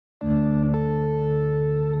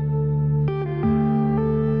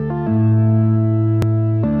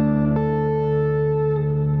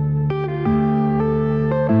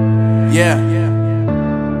Yeah.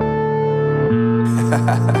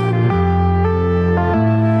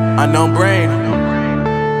 Unknown Brain,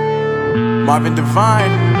 Marvin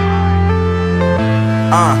Divine.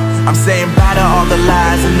 I'm saying bye to all the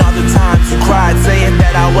lies and all the times you cried, saying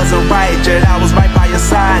that I wasn't right, yet I was right by your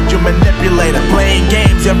side. You manipulator, playing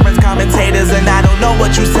games, your friends commentators, and I don't know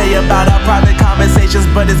what you say about our private conversations,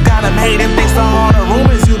 but it's got them hating thanks to all the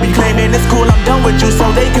rumors you be claiming. It's cool, I'm done with you, so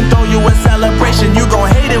they can throw you a celebration. You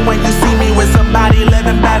gon' hate it when you see me with somebody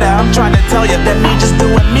living better. I'm trying to tell you that me just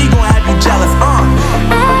doing me gon' have you jealous.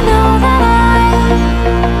 I know that I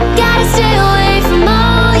gotta stay away from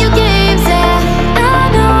all your games, yeah. I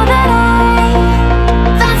know that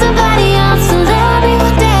I found somebody else to love me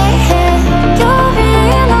one day, yeah. You'll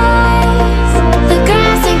realize the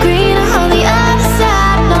grass ain't greener on the other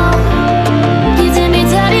side, no. You did me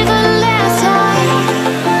dirty for the last time,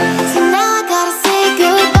 so now I gotta say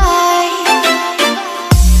goodbye.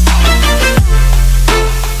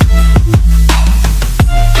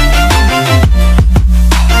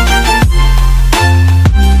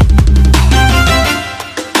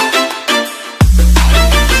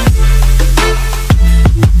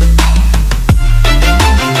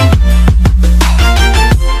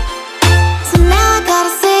 So now I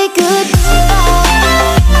gotta say goodbye.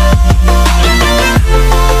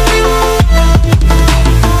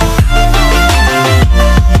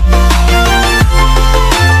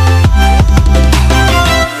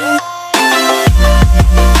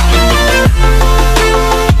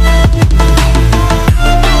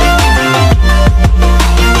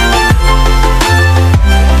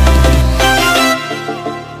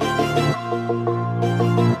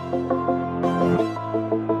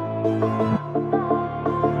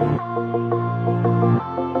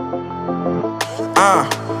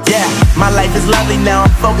 Yeah, my life is lovely now, I'm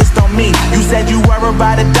focused on me. You said you were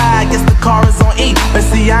about to die, I guess the car is on E. But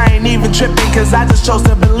see, I ain't even tripping, cause I just chose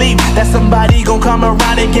to believe that somebody gon' come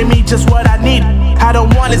around and give me just what I need. I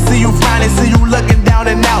don't wanna see you frowning, see you looking down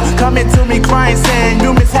and out, coming to me crying, saying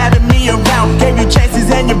you miss having me around. Gave you chances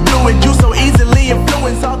and you blew it, you so easily